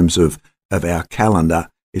defined in terms of our calendar,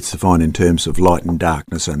 it's defined in terms of light and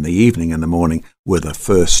darkness, and the evening and the morning were the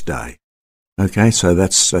first day. Okay, so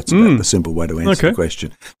that's about the simple way to answer the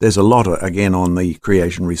question. There's a lot, again, on the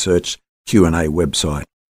Creation Research Q&A website.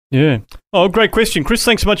 Yeah. Oh, great question. Chris,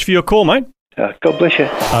 thanks so much for your call, mate. God bless you.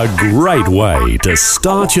 A great way to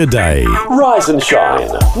start your day. Rise and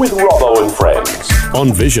shine with Robbo and Friends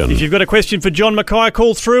on Vision. If you've got a question for John Mackay,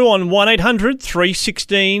 call through on 1800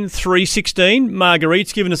 316 316.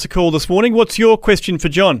 Marguerite's given us a call this morning. What's your question for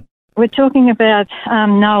John? We're talking about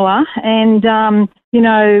Noah, and,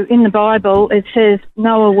 in the Bible it says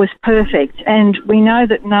Noah was perfect, and we know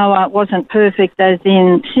that Noah wasn't perfect as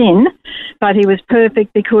in sin, but he was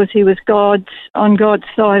perfect because he was on God's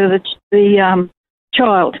side of the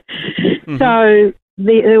child. Mm-hmm. So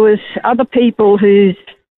there was other people who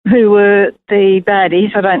were the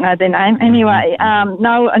baddies. I don't know their name. Anyway,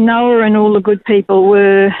 Noah and all the good people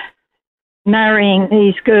were marrying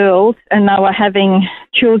these girls, and they were having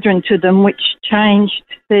children to them, which changed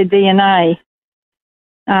their DNA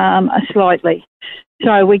slightly.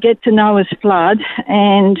 So we get to Noah's flood,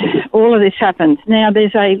 and all of this happens. Now,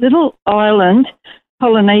 there's a little island,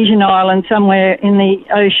 Polynesian island, somewhere in the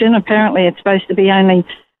ocean. Apparently it's supposed to be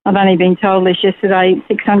I've only been told this yesterday,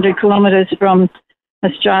 600 kilometres from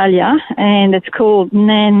Australia, and it's called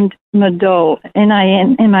Nanmadol,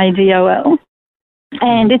 Nanmadol.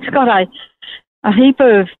 And it's got a heap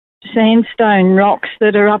of sandstone rocks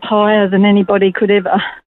that are up higher than anybody could ever.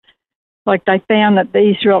 Like, they found that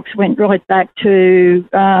these rocks went right back to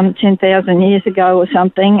 10,000 years ago or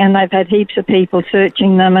something, and they've had heaps of people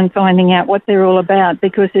searching them and finding out what they're all about,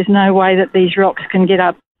 because there's no way that these rocks can get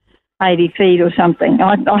up 80 feet or something.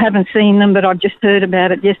 I haven't seen them, but I've just heard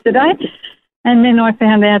about it yesterday. And then I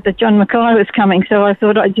found out that John Mackay was coming, so I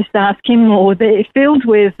thought I'd just ask him more. They're filled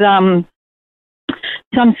with some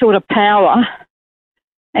sort of power,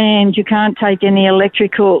 and you can't take any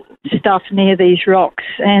electrical stuff near these rocks,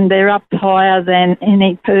 and they're up higher than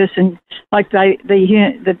any person. Like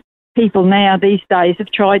the people now these days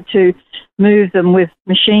have tried to move them with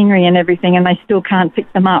machinery and everything, and they still can't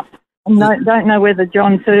pick them up. I don't know whether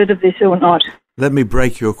John's heard of this or not. Let me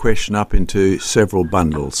break your question up into several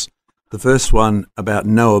bundles. The first one about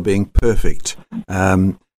Noah being perfect.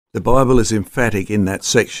 The Bible is emphatic in that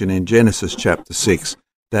section in Genesis chapter 6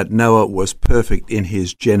 that Noah was perfect in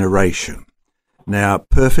his generation. Now,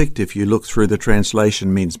 perfect, if you look through the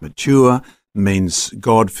translation, means mature, means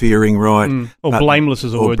God-fearing, right? Or blameless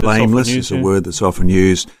is a word that's often used. Blameless is a word that's often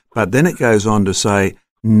used. But then it goes on to say,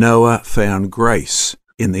 Noah found grace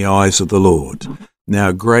in the eyes of the Lord.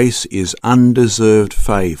 Now, grace is undeserved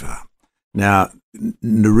favour. Now,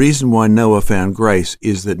 the reason why Noah found grace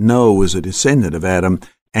is that Noah was a descendant of Adam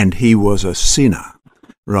and he was a sinner.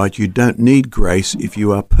 Right, you don't need grace if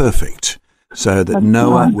you are perfect. So that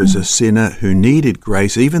Noah was a sinner who needed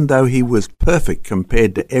grace, even though he was perfect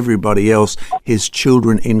compared to everybody else, his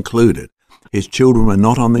children included. His children were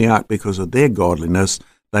not on the ark because of their godliness.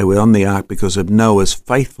 They were on the ark because of Noah's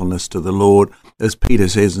faithfulness to the Lord. As Peter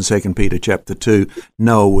says in 2 Peter chapter 2,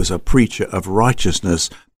 Noah was a preacher of righteousness,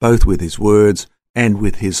 both with his words and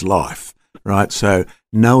with his life. Right, so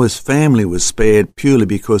Noah's family was spared purely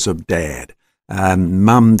because of Dad.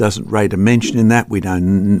 Mum doesn't rate a mention in that. We know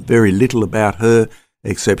very little about her,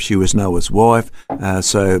 except she was Noah's wife.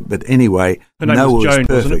 But anyway, Noah was Joan, perfect.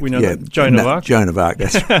 Wasn't it? We know that. Joan of Arc. Joan of Arc,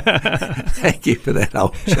 that's right. Thank you for that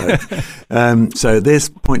old joke. So there's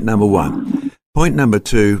point number one. Point number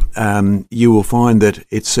two, you will find that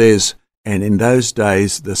it says, and in those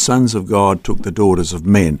days the sons of God took the daughters of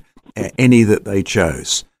men, any that they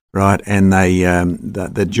chose, right? And they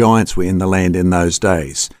the giants were in the land in those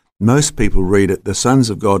days. Most people read it, the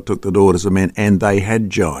sons of God took the daughters of men, and they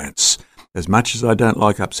had giants. As much as I don't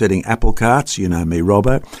like upsetting apple carts, you know me,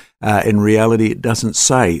 Robbo, in reality it doesn't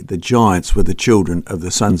say the giants were the children of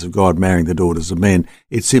the sons of God marrying the daughters of men.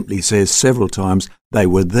 It simply says several times they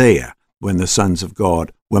were there when the sons of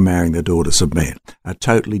God were marrying the daughters of men. A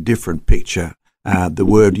totally different picture. The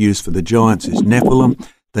word used for the giants is Nephilim.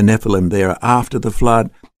 The Nephilim there are after the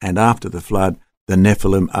flood, and after the flood, the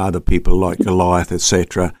Nephilim are the people like Goliath,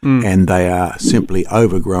 etc., and they are simply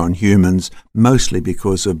overgrown humans, mostly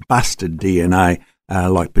because of busted DNA,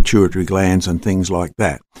 like pituitary glands and things like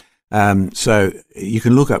that. So you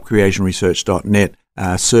can look up creationresearch.net,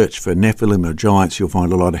 search for Nephilim or giants, you'll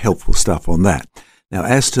find a lot of helpful stuff on that. Now,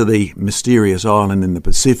 as to the mysterious island in the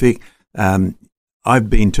Pacific,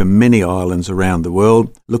 I've been to many islands around the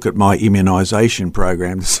world. Look at my immunisation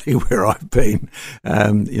program to see where I've been,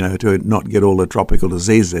 to not get all the tropical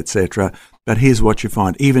diseases, etc. But here's what you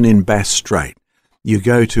find. Even in Bass Strait, you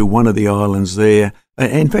go to one of the islands there.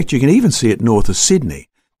 In fact, you can even see it north of Sydney.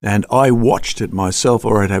 And I watched it myself,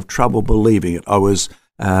 or I'd have trouble believing it. I was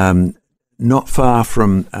not far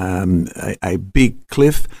from a big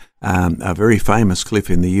cliff, a very famous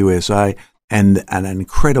cliff in the USA, and an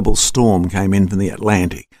incredible storm came in from the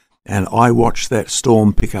Atlantic. And I watched that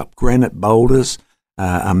storm pick up granite boulders,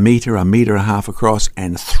 a metre and a half across,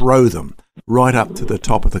 and throw them right up to the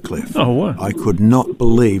top of the cliff. Oh, wow. I could not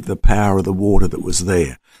believe the power of the water that was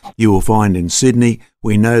there. You will find in Sydney,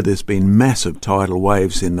 we know there's been massive tidal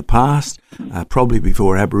waves in the past, probably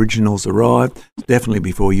before Aboriginals arrived, definitely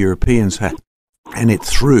before Europeans had. And it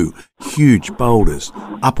threw huge boulders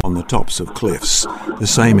up on the tops of cliffs. The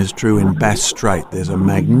same is true in Bass Strait. There's a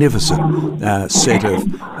magnificent set of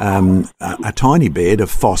a tiny bed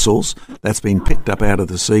of fossils that's been picked up out of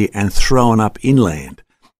the sea and thrown up inland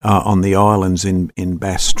on the islands in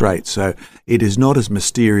Bass Strait. So it is not as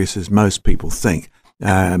mysterious as most people think.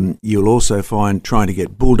 You'll also find trying to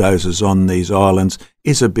get bulldozers on these islands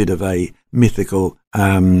is a bit of a mythical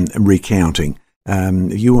recounting.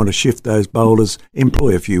 If you want to shift those boulders,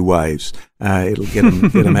 employ a few waves. It'll get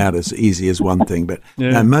them out as easy as one thing. But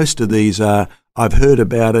most of these are, I've heard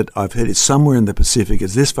about it. I've heard it somewhere in the Pacific.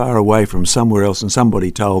 It's this far away from somewhere else, and somebody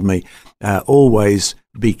told me, always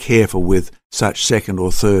be careful with such second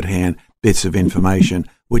or third hand bits of information,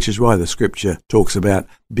 which is why the scripture talks about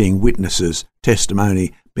being witnesses,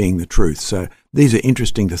 testimony being the truth. So these are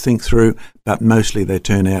interesting to think through, but mostly they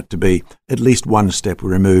turn out to be at least one step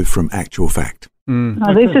removed from actual fact.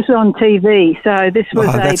 This is on TV, so this was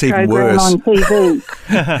a program on TV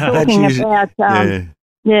talking about...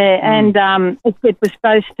 and it was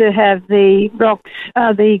supposed to have the rocks,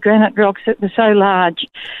 the granite rocks that were so large,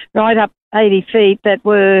 right up 80 feet, that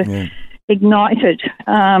were ignited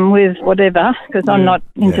with whatever, because I'm not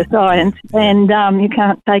into science, and you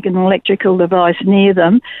can't take an electrical device near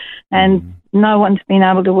them, and no one's been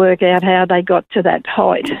able to work out how they got to that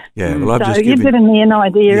height. Yeah, well, so you've given me an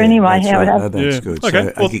idea anyway how it happened. That's good.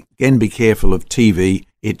 Okay. So, again, be careful of TV.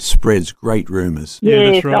 It spreads great rumours.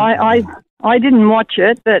 Yes, that's right. I didn't watch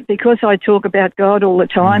it, but because I talk about God all the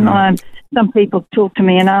time, some people talk to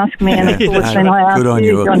me and ask me, and of course then I ask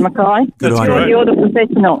you, John Mackay. You're the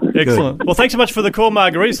professional. Excellent. Good. Well, thanks so much for the call,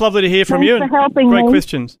 Marguerite. It's lovely to hear from you. Thanks for helping Great me.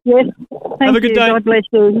 questions. Yes. Have a good day. God bless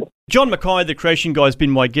you. John Mackay, the Creation Guy, has been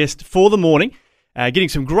my guest for the morning. Getting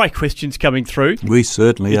some great questions coming through. We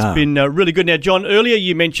certainly are. It's been really good. Now, John, earlier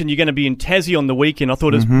you mentioned you're going to be in Tassie on the weekend. I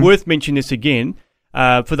thought it's worth mentioning this again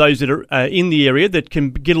for those that are in the area that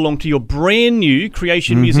can get along to your brand new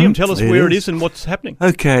Creation Museum. Tell us where it is and what's happening.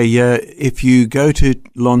 Okay, if you go to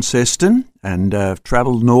Launceston and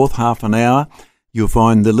travel north half an hour, you'll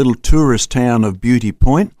find the little tourist town of Beauty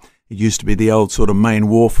Point. It used to be the old sort of main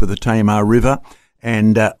wharf for the Tamar River.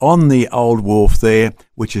 And on the old wharf there,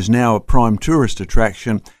 which is now a prime tourist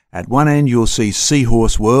attraction, at one end you'll see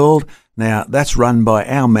Seahorse World. Now, that's run by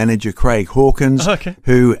our manager, Craig Hawkins,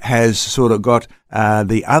 who has sort of got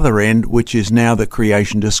the other end, which is now the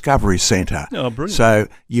Creation Discovery Centre. Oh, brilliant. So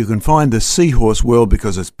you can find the Seahorse World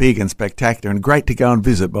because it's big and spectacular and great to go and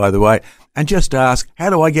visit, by the way, and just ask,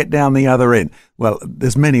 how do I get down the other end? Well,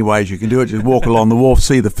 there's many ways you can do it. Just walk along the wharf,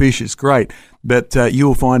 see the fish, it's great. But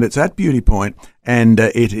you'll find it's at Beauty Point, and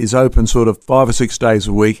it is open sort of 5 or 6 days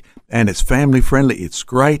a week, and it's family friendly. It's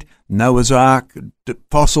great. Noah's Ark,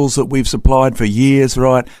 fossils that we've supplied for years,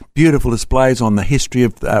 right? Beautiful displays on the history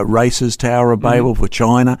of races, Tower of Babel for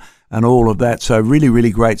China and all of that. So really,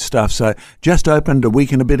 really great stuff. So just opened a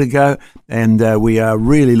week and a bit ago, and we are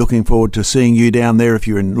really looking forward to seeing you down there if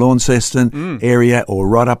you're in Launceston area or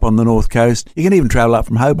right up on the north coast. You can even travel up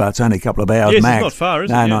from Hobart. It's only a couple of hours max. It's not far,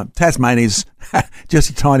 is it? No, Tasmania's just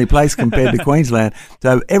a tiny place compared to Queensland.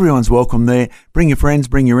 So everyone's welcome there. Bring your friends,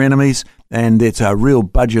 bring your enemies, and it's a real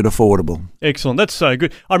budget affordable. Excellent. That's so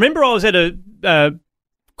good. I remember I was at a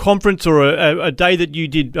conference or a day that you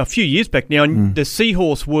did a few years back now, and the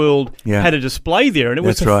Seahorse World had a display there, and it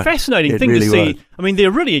was a fascinating thing to see. Was. I mean, they're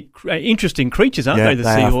really interesting creatures, aren't they, the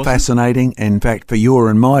seahorses? They are fascinating. In fact, for your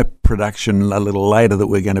and my production a little later that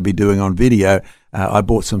we're going to be doing on video, I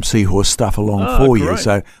bought some seahorse stuff along for you,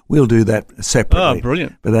 so we'll do that separately. Oh,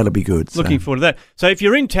 brilliant. But that'll be good. Looking forward to that. So if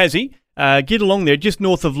you're in Tassie, get along there, just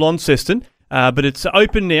north of Launceston. But it's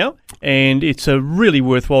open now, and it's really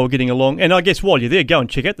worthwhile getting along. And I guess while you're there, go and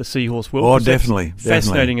check out the Seahorse World. Oh, definitely.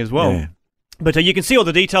 Fascinating as well. Yeah. But you can see all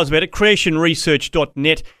the details about it.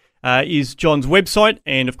 creationresearch.net is John's website.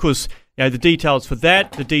 And, of course, the details for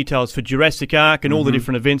that, the details for Jurassic Ark and all the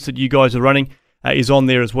different events that you guys are running is on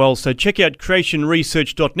there as well. So check out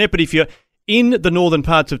creationresearch.net. But if you're in the northern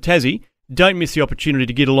parts of Tassie, don't miss the opportunity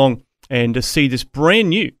to get along and to see this brand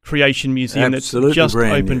new Creation Museum that's just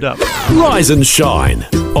opened up. Rise and shine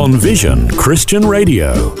on Vision Christian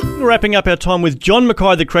Radio. We're wrapping up our time with John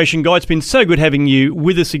Mackay, the Creation Guy. It's been so good having you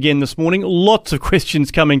with us again this morning. Lots of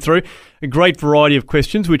questions coming through, a great variety of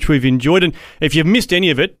questions, which we've enjoyed. And if you've missed any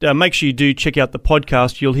of it, make sure you do check out the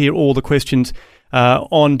podcast. You'll hear all the questions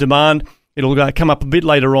on demand. It'll come up a bit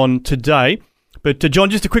later on today. But, John,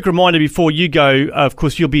 just a quick reminder before you go, of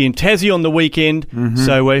course, you'll be in Tassie on the weekend.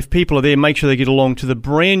 So if people are there, make sure they get along to the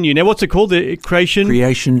brand new... Now, what's it called? The Creation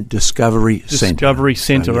Discovery Centre. Discovery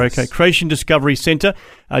Centre, yes. Okay. Creation Discovery Centre,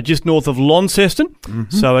 just north of Launceston.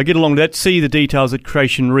 So get along to that. See the details at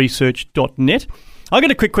creationresearch.net. I've got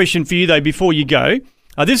a quick question for you, though, before you go.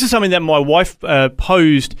 This is something that my wife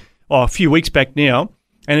posed a few weeks back now.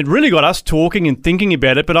 And it really got us talking and thinking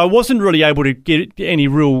about it, but I wasn't really able to get any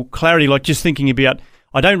real clarity, like just thinking about,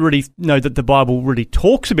 I don't really know that the Bible really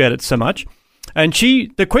talks about it so much. And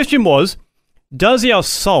the question was, does our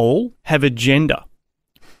soul have a gender?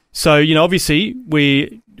 So, obviously we're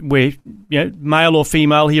male or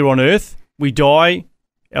female here on earth. We die,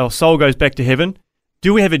 our soul goes back to heaven.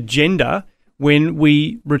 Do we have a gender when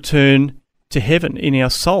we return to heaven in our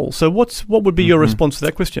soul? So what would be your response to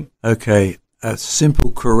that question? Okay, a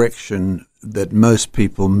simple correction that most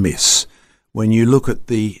people miss. When you look at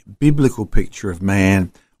the biblical picture of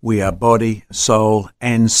man, we are body, soul,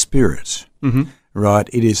 and spirit. Mm-hmm. Right?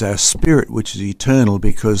 It is our spirit which is eternal,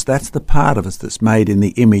 because that's the part of us that's made in the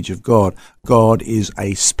image of God. God is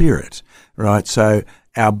a spirit, right? So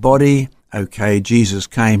our body, okay, Jesus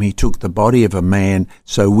came, he took the body of a man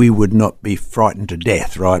so we would not be frightened to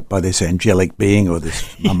death, right, by this angelic being or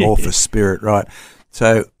this amorphous spirit, right?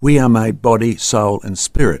 So we are made body, soul, and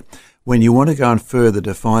spirit. When you want to go and further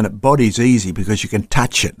define it, body's easy because you can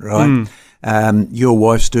touch it, right? Your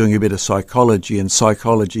wife's doing a bit of psychology, and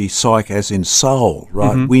psych as in soul,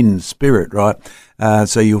 right? Wind, spirit, right?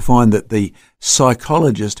 So you'll find that the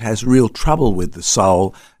psychologist has real trouble with the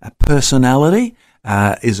soul. Personality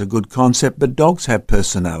is a good concept, but dogs have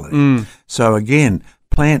personality. So again,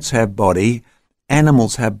 plants have body,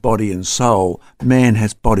 animals have body and soul, man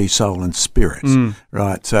has body, soul, and spirit,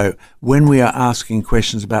 right? So when we are asking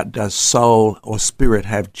questions about does soul or spirit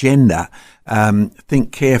have gender,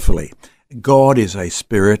 think carefully. God is a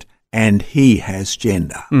spirit and he has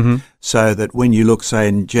gender. So that when you look, say,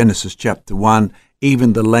 in Genesis chapter 1,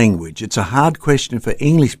 even the language, it's a hard question for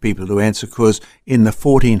English people to answer, because in the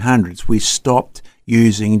 1400s we stopped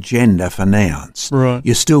using gender for nouns. Right.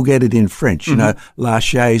 You still get it in French, la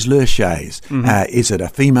chaise, le chaise. Is it a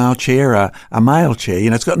female chair, a male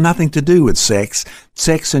chair? It's got nothing to do with sex.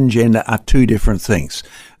 Sex and gender are two different things.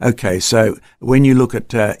 Okay, so when you look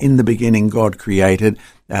at in the beginning God created,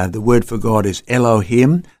 the word for God is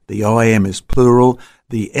Elohim. The I am is plural.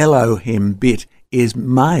 The Elohim bit is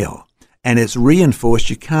male. And it's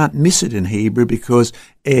reinforced. You can't miss it in Hebrew, because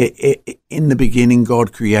in the beginning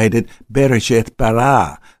God created Bereshit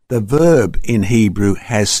bara. The verb in Hebrew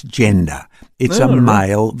has gender. It's a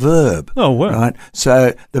male verb. Oh, wow. Right?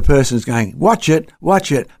 So the person's going, watch it,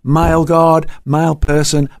 male God, male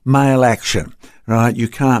person, male action. Right? You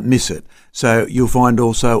can't miss it. So you'll find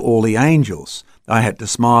also all the angels. I had to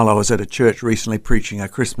smile. I was at a church recently preaching a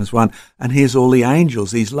Christmas one, and here's all the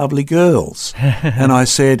angels, these lovely girls. And I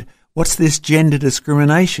said, what's this gender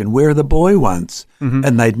discrimination? Where are the boy ones?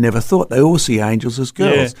 And they'd never thought. They all see angels as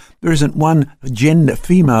girls. Yeah. There isn't one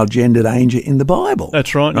female gendered angel in the Bible.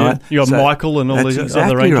 That's right. Yeah. You got Michael and all these exactly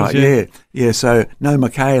other angels. Right, yeah. So no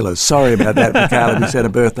Michaelas. Sorry about that, Michaela. We said a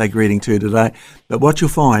birthday greeting to today. But what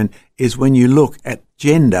you'll find is when you look at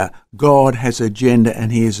gender, God has a gender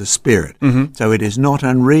and he is a spirit. So it is not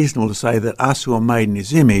unreasonable to say that us who are made in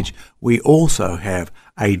his image, we also have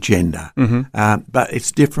a gender. But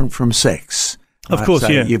it's different from sex. Right? Of course, so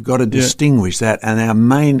you've got to distinguish that. And our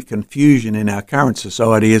main confusion in our current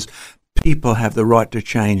society is people have the right to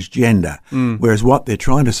change gender, whereas what they're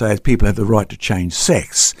trying to say is people have the right to change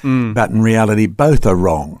sex. But in reality, both are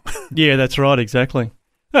wrong. Yeah, that's right, exactly.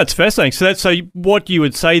 That's fascinating. So what you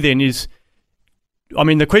would say then is, I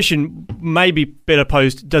mean, the question may be better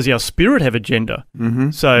posed, does our spirit have a gender?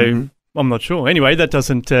 So I'm not sure. Anyway, that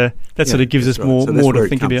doesn't, that sort of gives us more to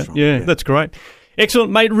think about. Yeah, that's great.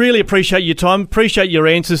 Excellent, mate. Really appreciate your time. Appreciate your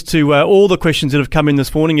answers to all the questions that have come in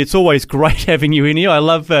this morning. It's always great having you in here. I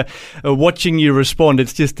love watching you respond.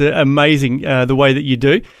 It's just amazing the way that you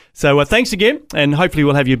do. So thanks again, and hopefully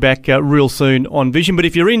we'll have you back real soon on Vision. But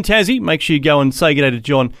if you're in Tassie, make sure you go and say good day to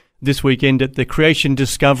John this weekend at the Creation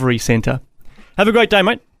Discovery Centre. Have a great day,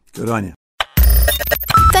 mate. Good on you.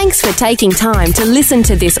 Thanks for taking time to listen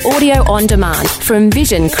to this audio on demand from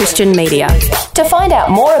Vision Christian Media. To find out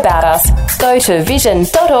more about us, go to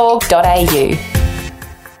vision.org.au.